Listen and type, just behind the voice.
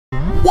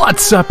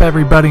What's up,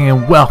 everybody,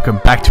 and welcome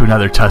back to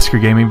another Tusker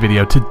Gaming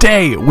video.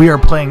 Today we are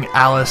playing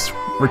Alice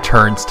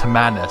Returns to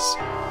Madness,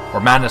 or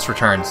Madness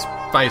Returns,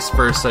 vice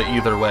versa,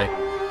 either way.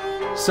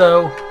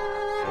 So,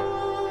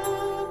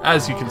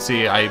 as you can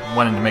see, I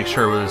wanted to make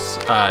sure it was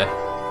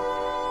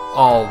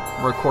all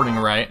recording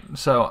right,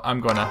 so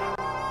I'm gonna...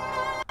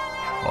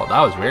 Well,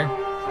 that was weird.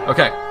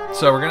 Okay,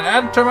 so we're gonna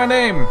enter my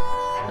name,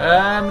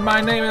 and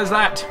my name is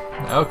that.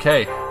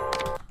 Okay,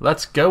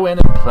 let's go in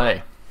and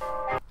play.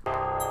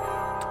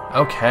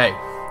 Okay,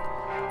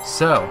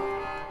 so,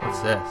 what's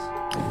this?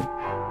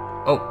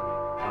 Oh,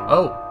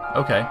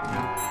 okay.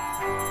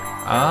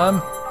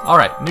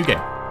 Alright, new game.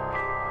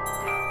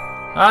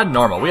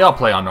 Normal. We all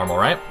play on normal,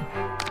 right?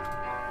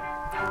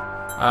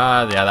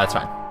 Yeah, that's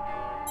fine.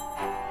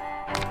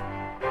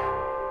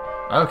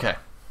 Okay,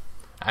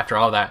 after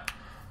all that,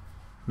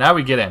 now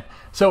we get in.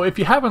 So, if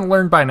you haven't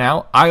learned by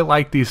now, I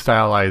like these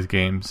stylized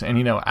games, and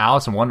you know,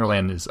 Alice in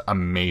Wonderland is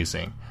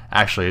amazing.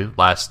 Actually,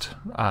 last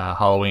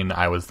Halloween,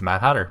 I was the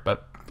Mad Hatter,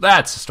 but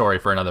that's a story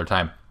for another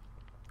time.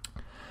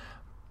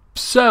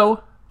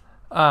 So,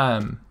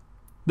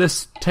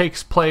 this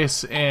takes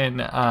place in,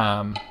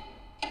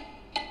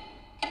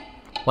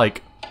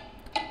 like,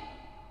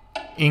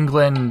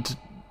 England,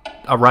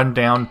 a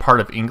rundown part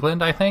of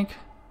England, I think.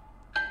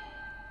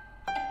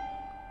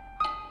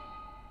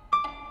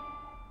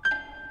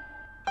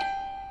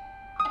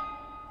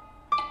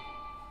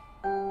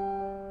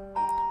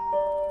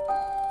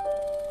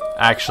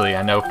 Actually,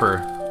 I know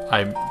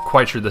I'm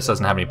quite sure this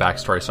doesn't have any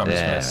backstory, so I'm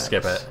just going to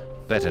skip it.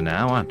 Better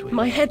now, aren't we?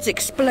 My head's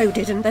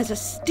exploded and there's a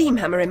steam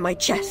hammer in my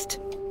chest.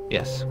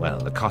 Yes, well,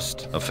 the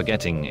cost of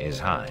forgetting is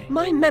high.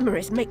 My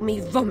memories make me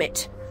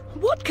vomit.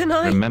 What can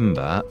I...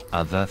 Remember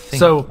other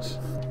things. So,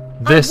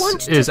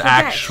 this is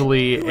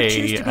actually a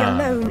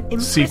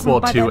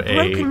sequel to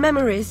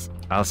a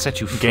I'll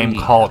set you free. game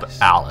called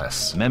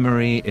Alice.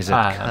 Memory is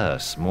a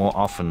curse more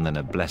often than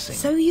a blessing.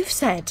 So you've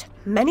said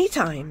many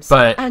times.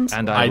 But and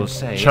I will I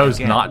say chose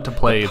again, not to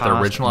play the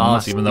original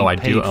Alice, even though I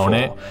do own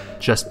it, for.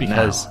 just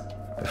because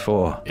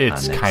Before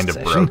it's our next kind of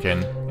session,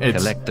 broken. It's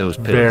collect those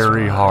pills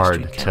very from our hard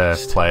street to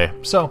chemist. play.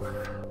 So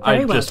I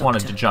Very well, just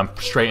wanted Doctor. to jump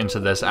straight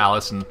into this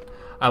Alice, and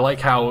I like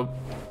how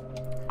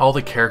all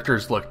the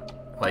characters look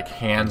like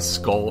hand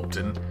sculpt,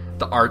 and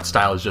the art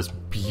style is just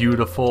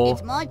beautiful,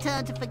 It's my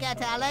turn to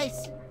forget,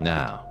 Alice.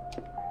 Now,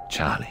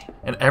 Charlie,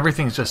 and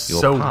everything's just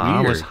your so pa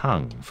weird. was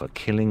hung for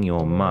killing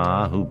your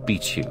ma who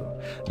beat you.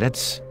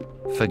 Let's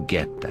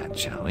forget that,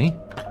 shall we?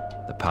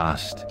 The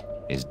past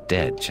is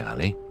dead,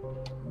 Charlie.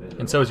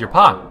 And so is your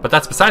pa, but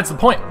that's besides the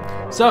point.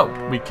 So,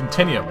 we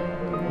continue.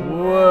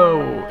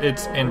 Whoa,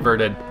 it's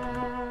inverted.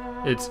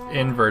 It's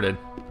inverted.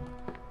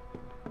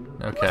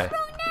 Okay.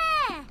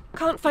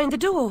 Can't find the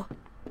door.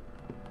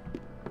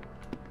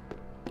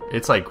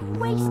 It's like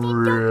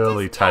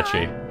really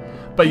touchy.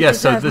 But yes,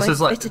 so Deserve this my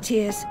is like bitter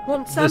tears.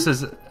 Want some? this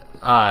is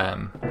a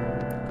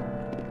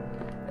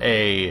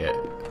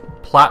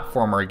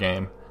platformer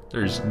game.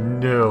 There's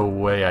no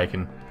way I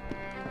can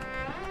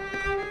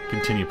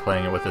continue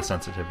playing it with this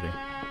sensitivity.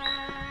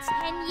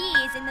 10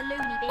 years in the loony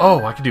bin.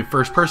 Oh, I can do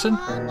first person?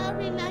 Oh, no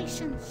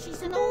relations.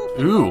 She's an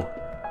orphan. Ooh.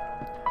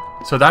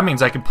 So that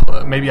means I can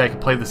maybe I can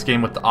play this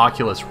game with the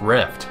Oculus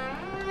Rift.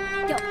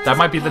 That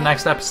might be the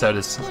next episode.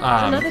 Is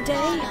Another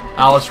day.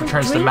 Alice different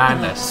Returns to dream.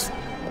 Madness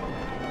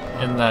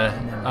in the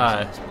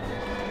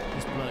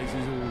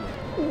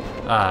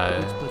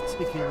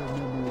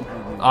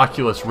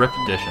Oculus Rift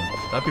edition.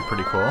 That'd be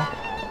pretty cool.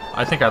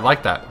 I think I'd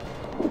like that.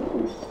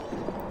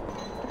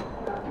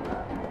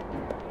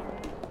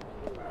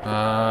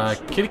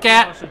 Kitty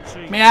cat,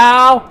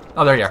 meow.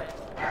 Oh, there you are.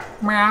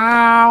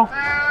 Meow.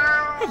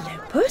 Hello,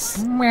 Puss.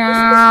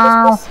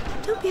 Meow. Puss, puss,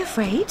 puss. Don't be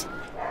afraid.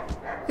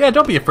 Yeah,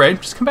 don't be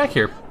afraid. Just come back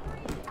here.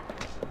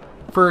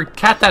 For a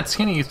cat that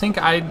skinny, you think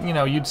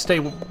you'd stay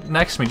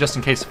next to me just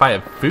in case if I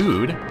have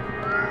food.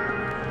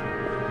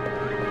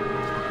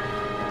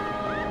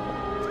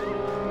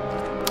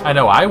 I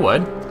know I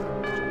would.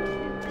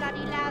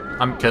 Bloody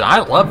loud. Cause I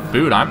love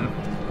food. I'm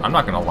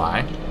not gonna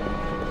lie.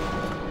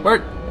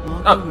 Where?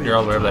 Oh, you're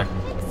all the way over there.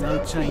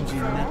 No change in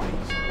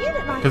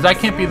nappies. Because that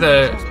can't be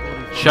the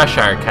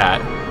Cheshire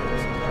cat.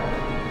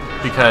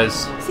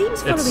 Because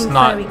Seems it's following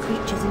not fiery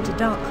creatures into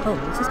dark holes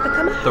has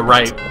become a the habit.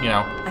 right,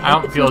 I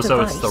hope don't it's feel not as a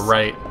though it's the vice.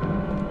 right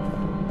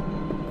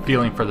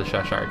feeling for the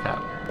Cheshire cat.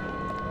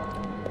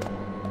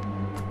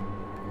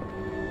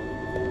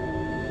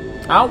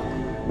 Ow!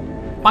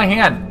 My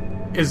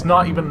hand is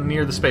not even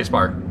near the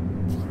spacebar.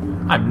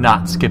 I'm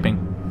not skipping.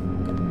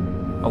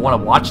 I want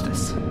to watch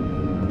this.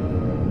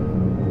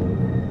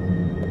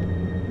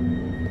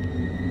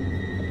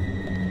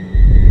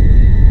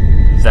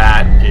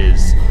 That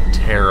is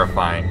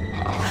terrifying.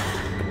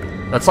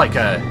 That's like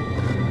a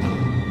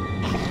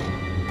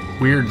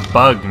weird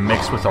bug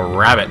mixed with a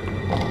rabbit.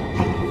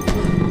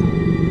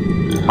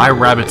 My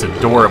rabbit's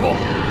adorable.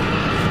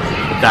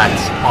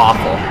 That's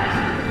awful.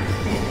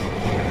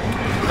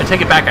 I take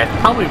it back. I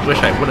probably wish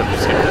I would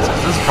have skipped this,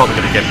 because this is probably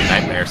going to give me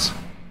nightmares.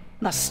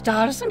 My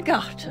stars and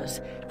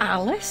garters,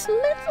 Alice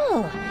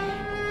Little.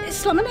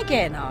 Slumming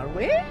again, are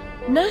we?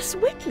 Nurse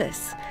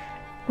Witless.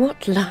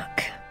 What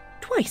luck.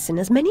 Twice in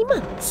as many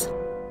months.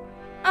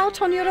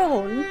 Out on your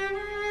own?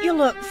 You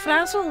look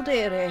frazzled,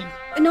 dearie.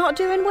 Not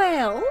doing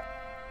well?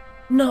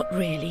 Not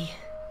really.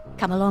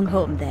 Come along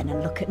home then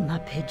and look at my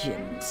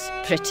pigeons.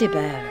 Pretty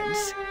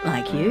birds,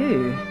 like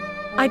you.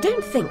 I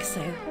don't think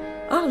so.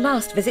 Our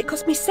last visit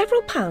cost me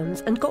several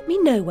pounds and got me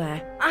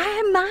nowhere.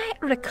 I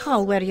might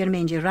recall where your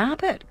mangy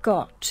rabbit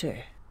got to.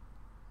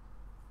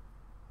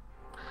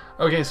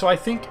 Okay, so I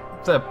think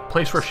the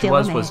place where she Still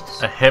was a was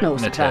mess. a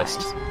hypnotist.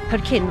 No surprise. Her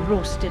kin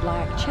roasted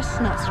like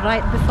chestnuts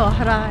right before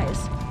her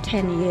eyes.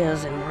 10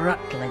 years in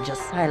Rutledge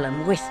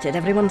Asylum wasted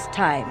everyone's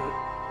time.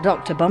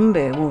 Dr.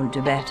 Bumby won't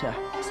do better.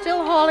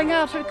 Still hauling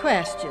out her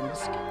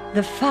questions.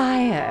 The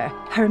fire,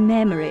 her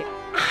memory.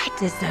 I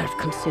deserve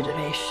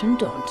consideration,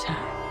 don't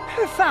I?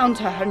 Who found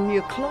her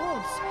new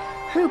clothes?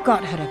 Who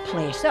got her a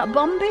place at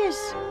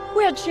Bumby's?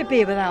 Where'd she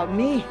be without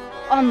me?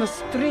 On the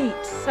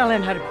street,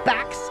 selling her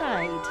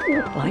backside.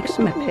 Likes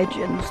my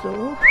pigeons,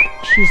 though.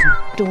 She's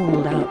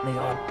doled out the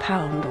odd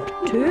pound or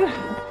two.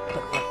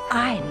 But what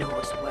I know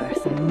is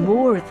worth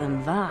more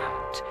than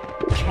that.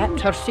 Kept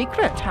her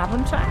secret,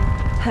 haven't I?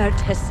 Heard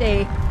her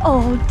say,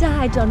 all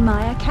died on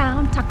my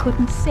account, I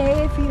couldn't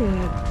save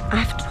you.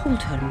 I've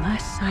told her my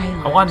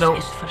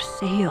silence is for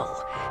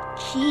sale.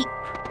 Keep.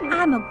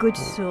 I'm a good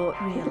sort,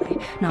 really.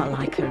 Not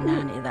like her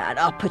nanny, that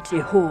uppity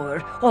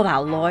whore, or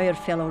that lawyer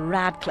fellow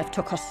Radcliffe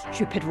took a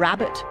stupid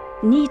rabbit.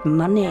 Need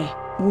money.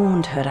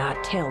 Warned her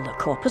I'd tell the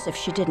coppers if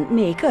she didn't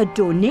make a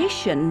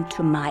donation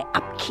to my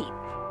upkeep.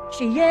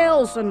 She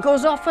yells and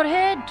goes off her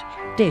head.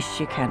 Days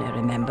she can't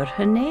remember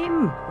her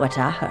name, what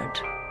I heard.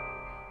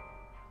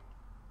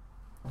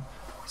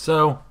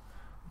 So,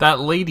 that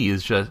old lady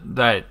is just,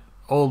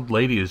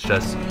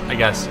 I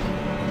guess,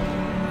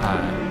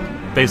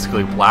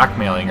 basically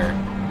blackmailing her.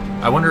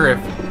 I wonder if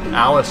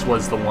Alice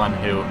was the one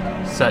who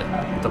set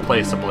the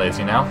place ablaze,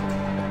 you know?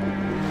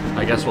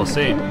 I guess we'll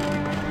see.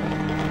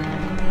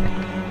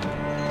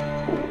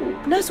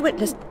 Nurse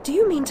Witless, do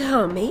you mean to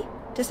harm me?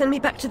 To send me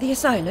back to the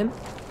asylum?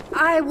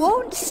 I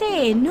won't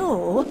say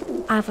no.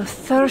 I've a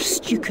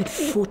thirst you could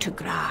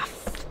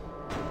photograph.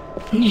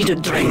 Need a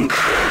drink.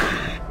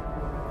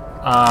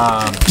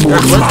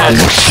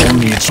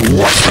 Needs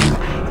weapon.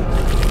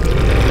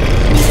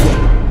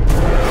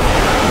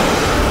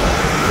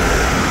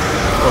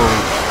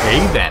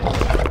 Okay then.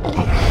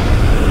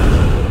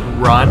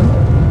 Run.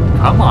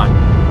 Come on.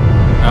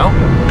 No?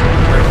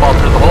 We're gonna fall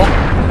through the hole?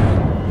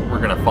 We're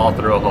gonna fall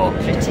through a hole.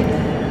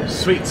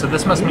 Sweet, so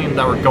this must mean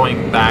that we're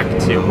going back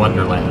to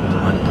Wonderland.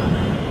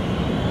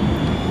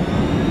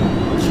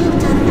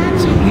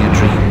 It's only a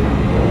dream.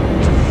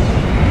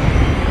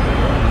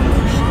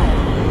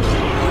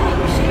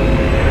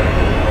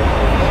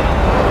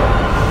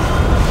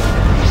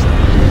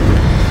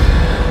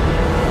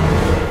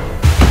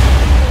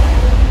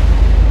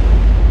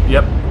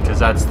 Yep, because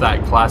that's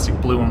that classic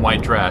blue and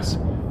white dress.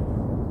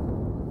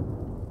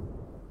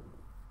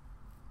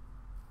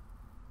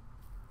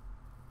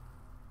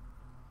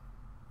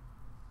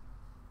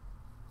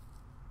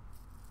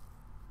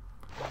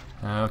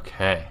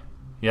 Okay.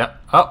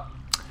 Yep. Oh.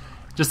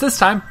 Just this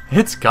time,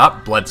 it's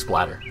got blood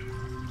splatter.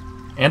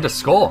 And a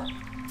skull.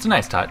 It's a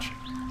nice touch.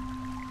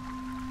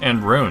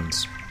 And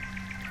runes.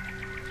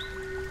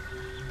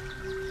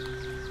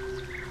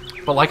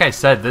 But like I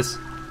said, this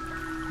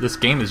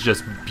game is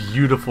just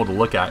beautiful to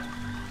look at.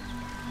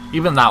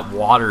 Even that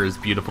water is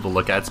beautiful to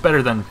look at. It's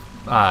better than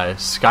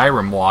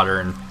Skyrim water,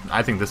 and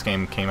I think this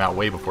game came out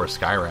way before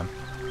Skyrim.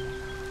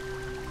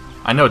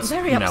 I know it's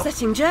very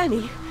upsetting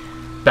journey.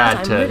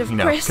 Bad to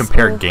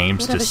compare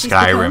games to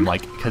Skyrim,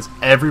 like, because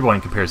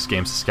everyone compares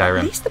games to Skyrim.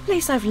 At least the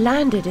place I've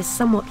landed is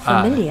somewhat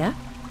familiar.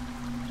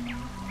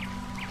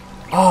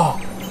 Oh,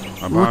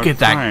 look at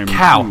that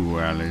cow! Too,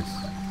 Alice.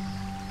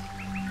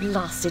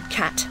 Blasted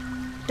cat!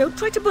 Don't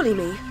try to bully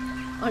me.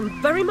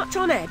 I'm very much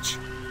on edge.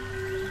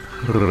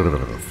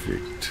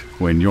 Perfect.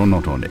 When you're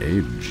not on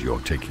edge, you're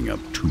taking up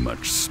too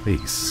much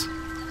space.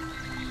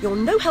 You're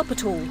no help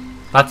at all.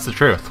 That's the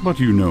truth. But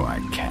you know I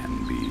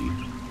can be.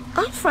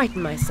 I'll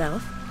frighten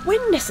myself.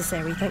 When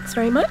necessary, thanks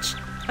very much.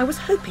 I was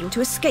hoping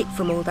to escape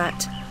from all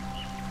that.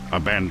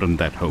 Abandon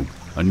that hope.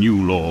 A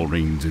new law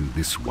reigns in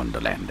this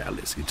wonderland,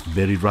 Alice. It's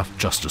very rough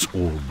justice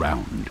all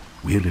round.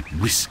 We're at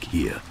risk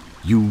here.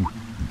 You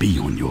be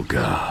on your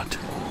guard.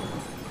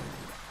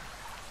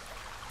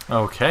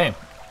 Okay.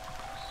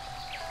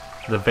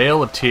 The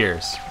Vale of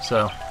Tears.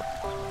 So,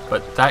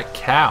 but that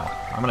cow.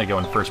 I'm gonna go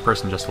in first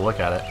person just to look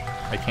at it.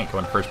 I can't go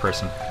in first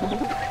person.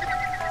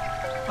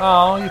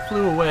 Oh, you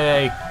flew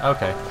away.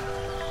 Okay.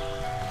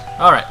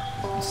 Alright.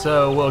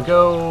 So we'll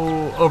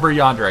go over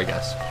yonder, I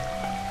guess.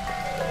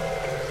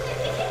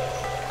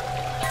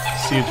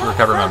 See to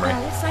recover memory.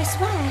 Alice, I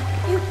swear.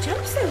 You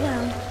jump so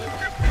well.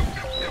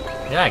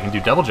 Yeah, I can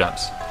do double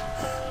jumps.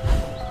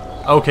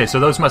 Okay, so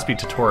those must be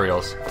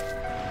tutorials.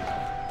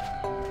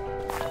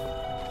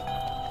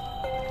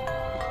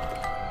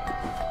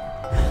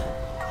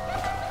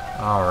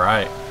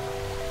 Alright.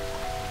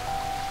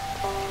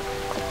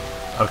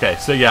 Okay,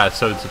 so yeah,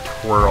 so it's a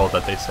twirl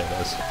that they say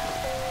this.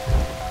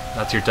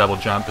 That's your double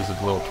jump, is a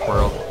little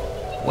twirl.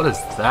 What is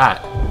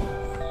that?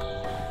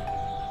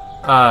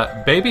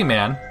 Baby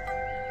man.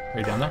 Are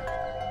you down there?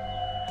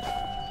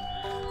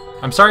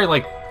 I'm sorry,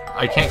 like,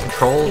 I can't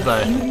control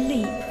the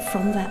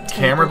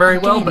camera very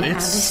well, but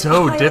it's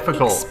so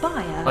difficult.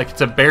 Like,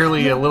 it's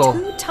barely a little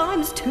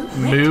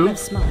move.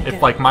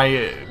 If, like,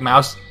 my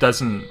mouse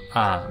doesn't,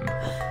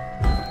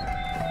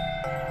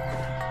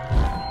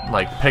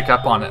 like, pick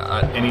up on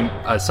any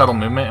subtle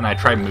movement, and I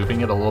try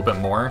moving it a little bit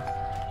more,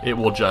 it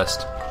will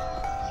just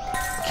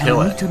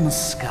kill it. Anita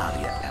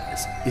muscaria,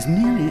 Alice, is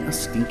merely a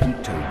stinky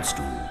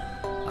toadstool.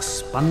 A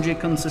spongy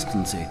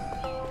consistency,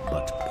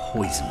 but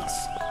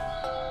poisonous.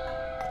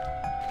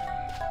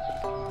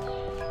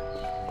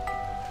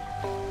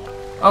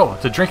 Oh,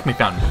 it's a drink me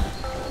fountain.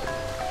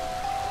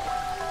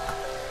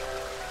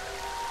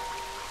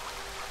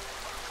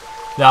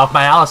 Now, if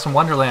my Alice in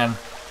Wonderland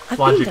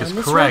logic is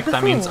correct,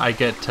 that means I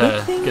get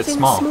to get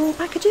small. Small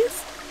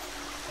packages?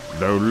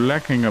 Though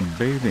lacking a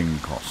bathing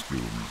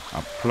costume,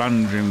 a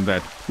plunge in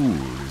that pool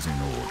is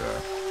in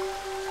order.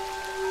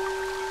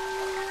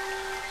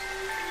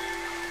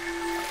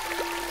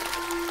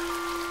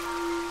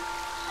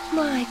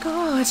 My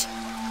God,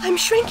 I'm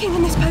shrinking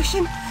in this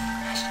potion.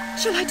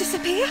 Shall I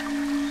disappear?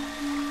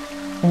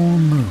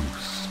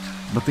 Almost.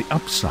 But the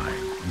upside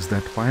is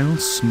that while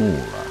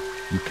smaller,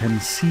 you can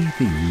see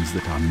things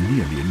that are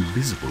nearly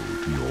invisible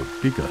to your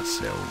bigger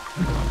self.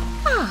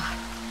 Ah,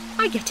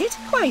 I get it.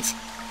 Quite.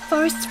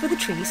 Forests for the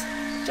trees.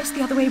 Just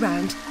the other way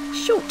round.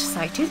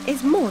 Short-sighted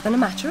is more than a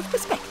matter of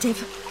perspective.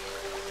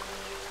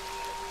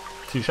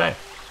 Touché.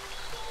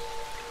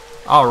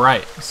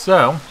 Alright,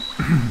 so...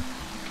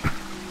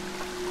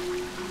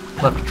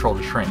 left control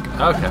to shrink.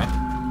 Okay.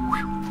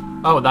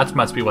 Oh, that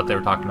must be what they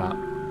were talking about.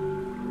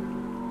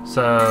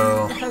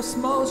 So... How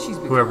small she's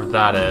become. Whoever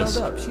that is.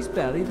 Up. She's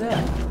barely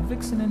there.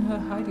 Vixen in her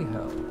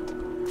hidey-hole.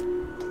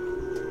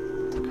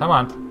 Come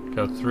on.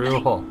 Go through a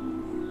hole.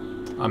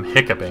 I'm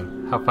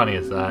hiccuping. How funny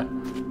is that?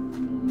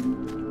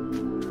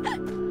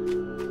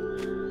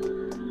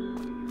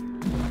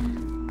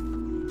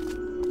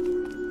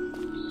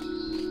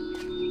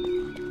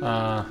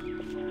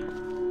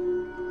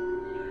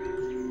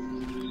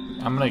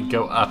 I'm gonna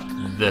go up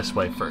this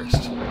way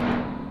first.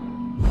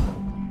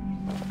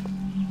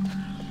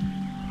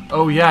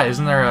 Oh yeah,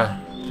 isn't there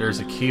there's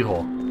a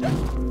keyhole.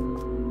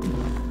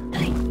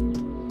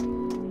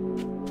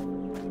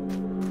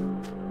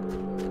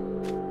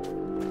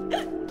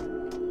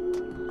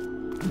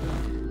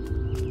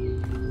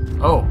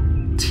 Oh,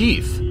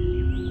 teeth.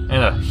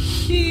 And a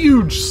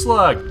huge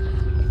slug.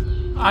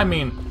 I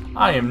mean,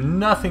 I am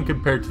nothing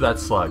compared to that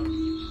slug.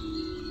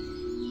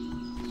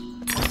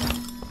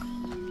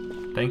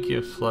 Thank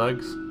you,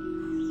 slugs.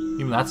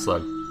 Even that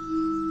slug.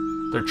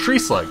 They're tree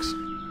slugs,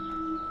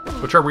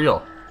 which are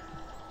real.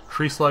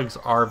 Tree slugs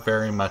are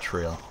very much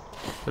real.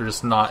 They're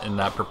just not in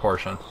that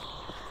proportion.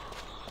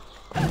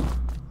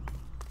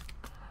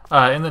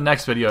 In the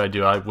next video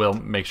I will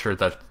make sure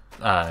that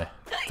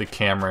the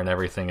camera and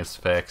everything is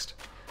fixed.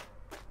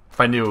 If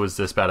I knew it was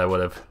this bad, I would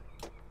have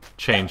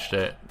changed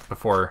it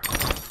before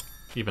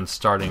even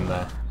starting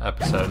the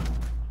episode.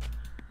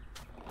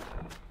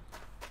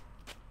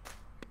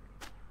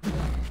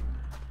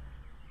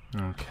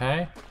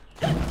 Okay.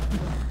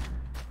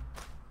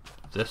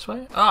 This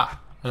way? Ah!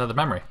 Another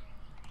memory.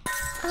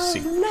 I'll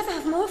never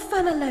have more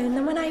fun alone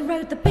than when I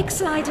rode the big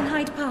slide in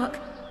Hyde Park.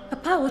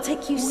 Papa will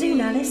take you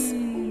soon, Alice.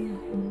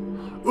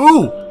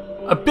 Ooh!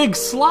 A big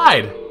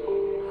slide!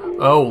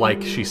 Oh,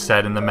 like she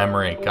said in the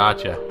memory.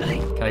 Gotcha.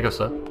 Can I go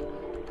slow?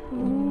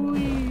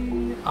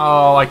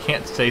 Oh, I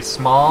can't stay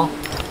small?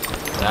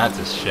 That's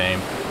a shame.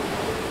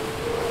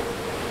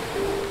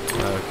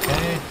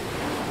 Okay.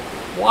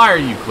 Why are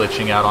you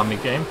glitching out on me,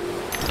 game?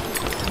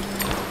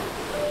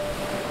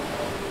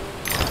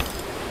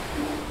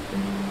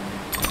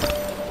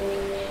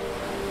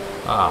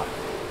 Ah.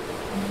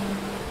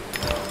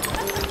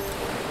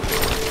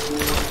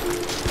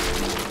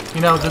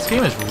 You know, this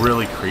game is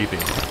really creepy.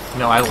 You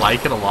know, I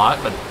like it a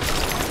lot, but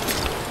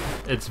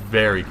it's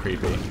very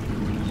creepy.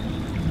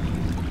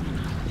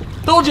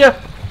 Told ya!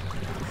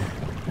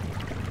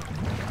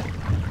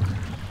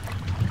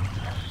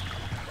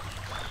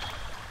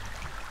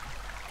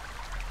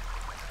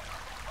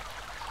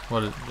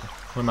 What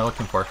am I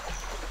looking for?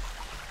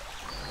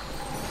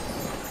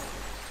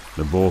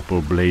 The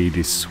vorpal blade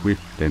is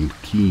swift and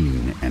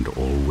keen and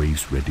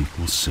always ready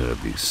for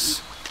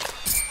service.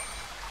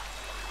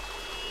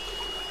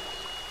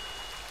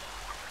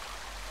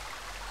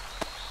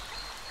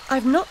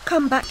 I've not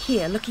come back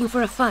here looking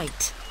for a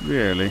fight.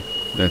 Really?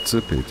 That's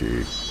a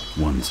pity.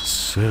 One's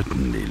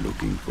certainly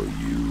looking for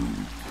you.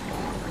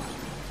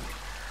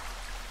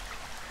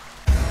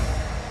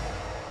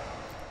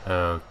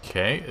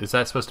 Okay, is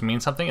that supposed to mean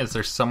something? Is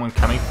there someone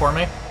coming for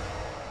me?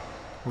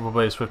 Vorpal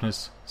blade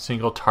swiftness,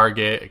 single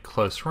target at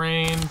close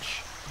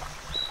range.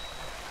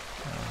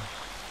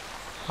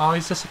 Oh,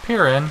 he's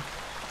disappearing.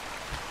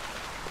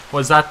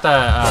 Was that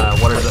the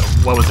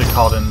what was it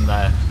called in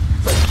the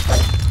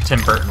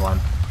Tim Burton one?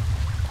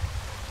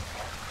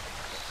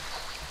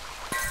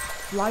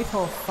 Flight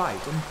or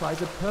fight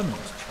implies a permanent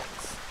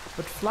choice,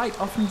 but flight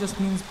often just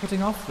means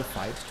putting off the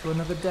fight to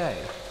another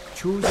day.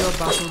 Choose your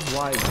battles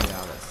wisely,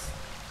 Alice.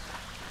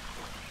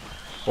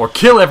 Or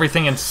kill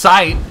everything in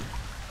sight!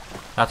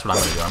 That's what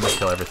I'm gonna do. I'm gonna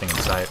kill everything in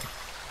sight.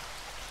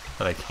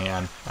 That I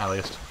can, at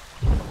least.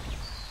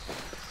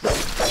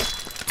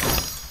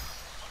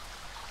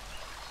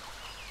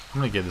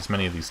 I'm gonna get as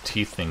many of these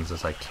teeth things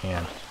as I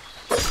can.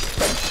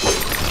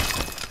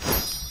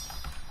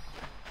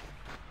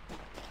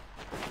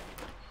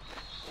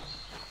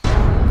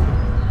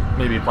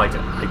 Maybe if like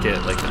I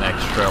get like an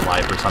extra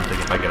life or something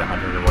if I get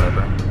 100 or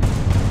whatever.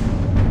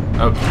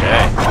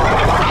 Okay.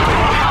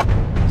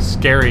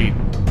 Scary,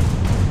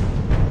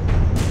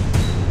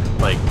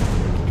 like,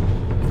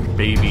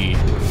 baby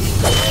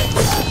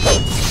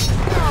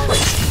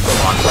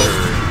monster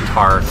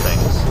tar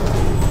things.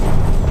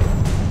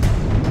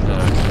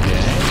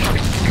 Okay.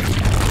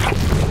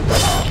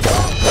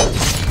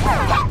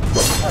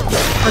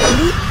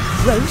 Ugly,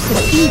 gross,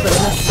 and evil in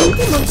a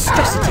single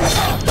monstrosity.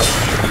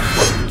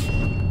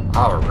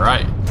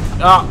 Alright.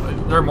 Oh,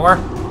 there are more?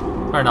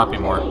 Or not be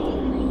more.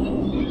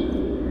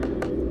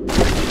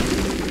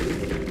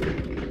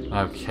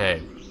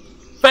 Okay.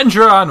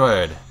 Venture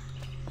onward!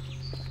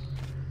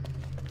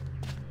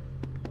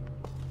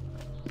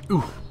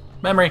 Ooh,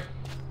 memory.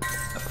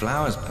 A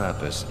flower's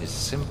purpose is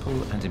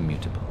simple and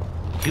immutable.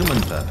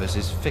 Human purpose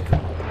is fickle,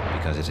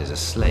 because it is a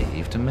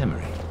slave to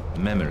memory.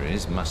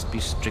 Memories must be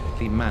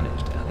strictly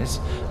managed, Alice.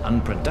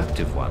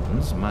 Unproductive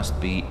ones must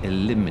be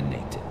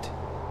eliminated.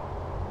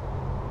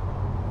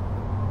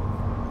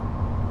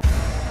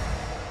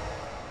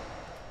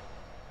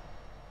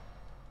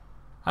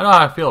 I don't know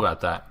how I feel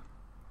about that.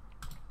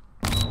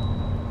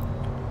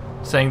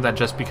 Saying that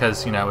just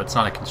because, you know, it's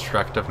not a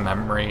constructive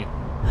memory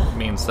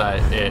means that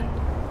it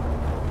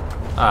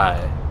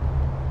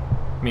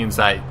means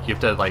that you have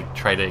to like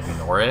try to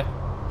ignore it.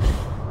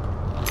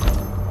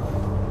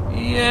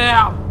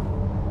 Yeah.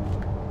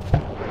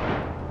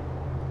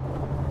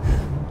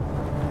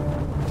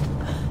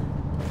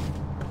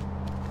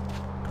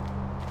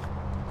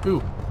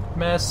 Ooh,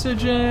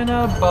 message in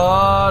a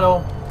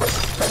bottle.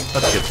 That's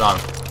a good song.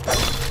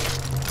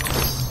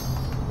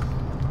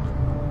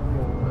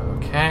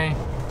 Okay.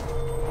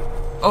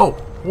 Oh,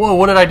 whoa,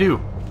 what did I do?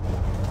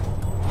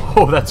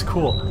 Oh, that's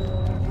cool.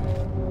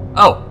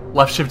 Oh,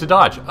 left shift to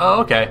dodge.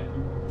 Oh, okay.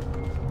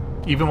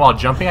 Even while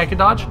jumping I can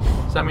dodge?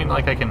 Does that mean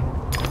like I can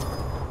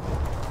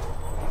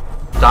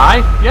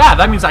die? Yeah,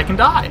 that means I can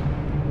die.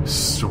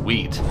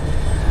 Sweet.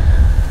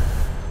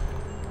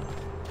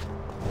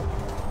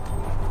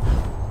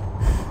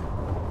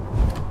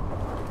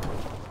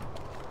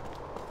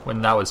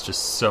 When that was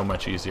just so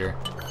much easier.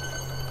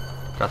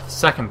 Got the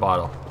second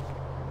bottle.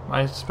 Am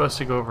I supposed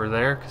to go over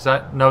there? Cause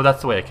no,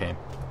 that's the way it came.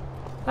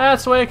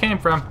 That's the way it came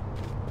from.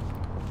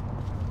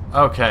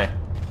 Okay.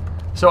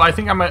 So I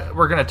think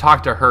we're gonna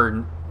talk to her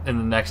in the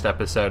next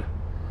episode.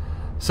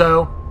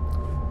 So,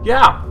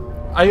 yeah.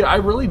 I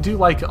really do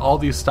like all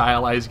these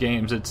stylized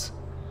games.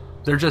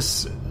 They're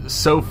just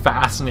so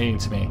fascinating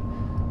to me.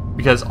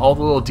 Because all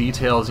the little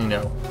details, you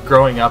know,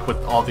 growing up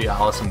with all the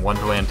Alice in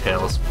Wonderland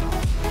tales,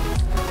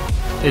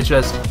 it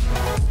just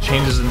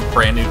changes a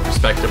brand new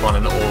perspective on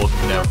an old,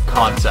 you know,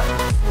 concept.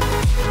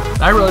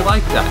 I really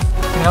like that,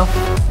 you know?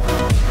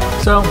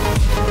 So,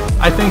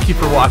 I thank you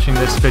for watching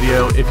this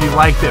video. If you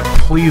liked it,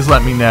 please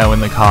let me know in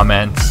the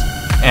comments.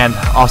 And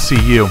I'll see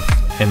you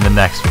in the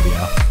next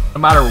video.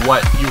 No matter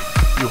what, you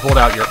hold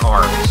out your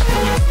arms when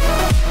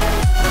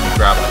you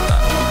grab like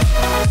that.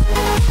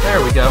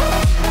 There we go.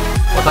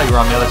 Well, I thought you were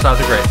on the other side of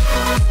the grate.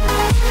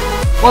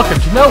 Welcome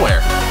to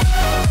nowhere.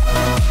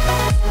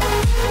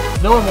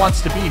 No one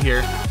wants to be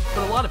here,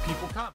 but a lot of people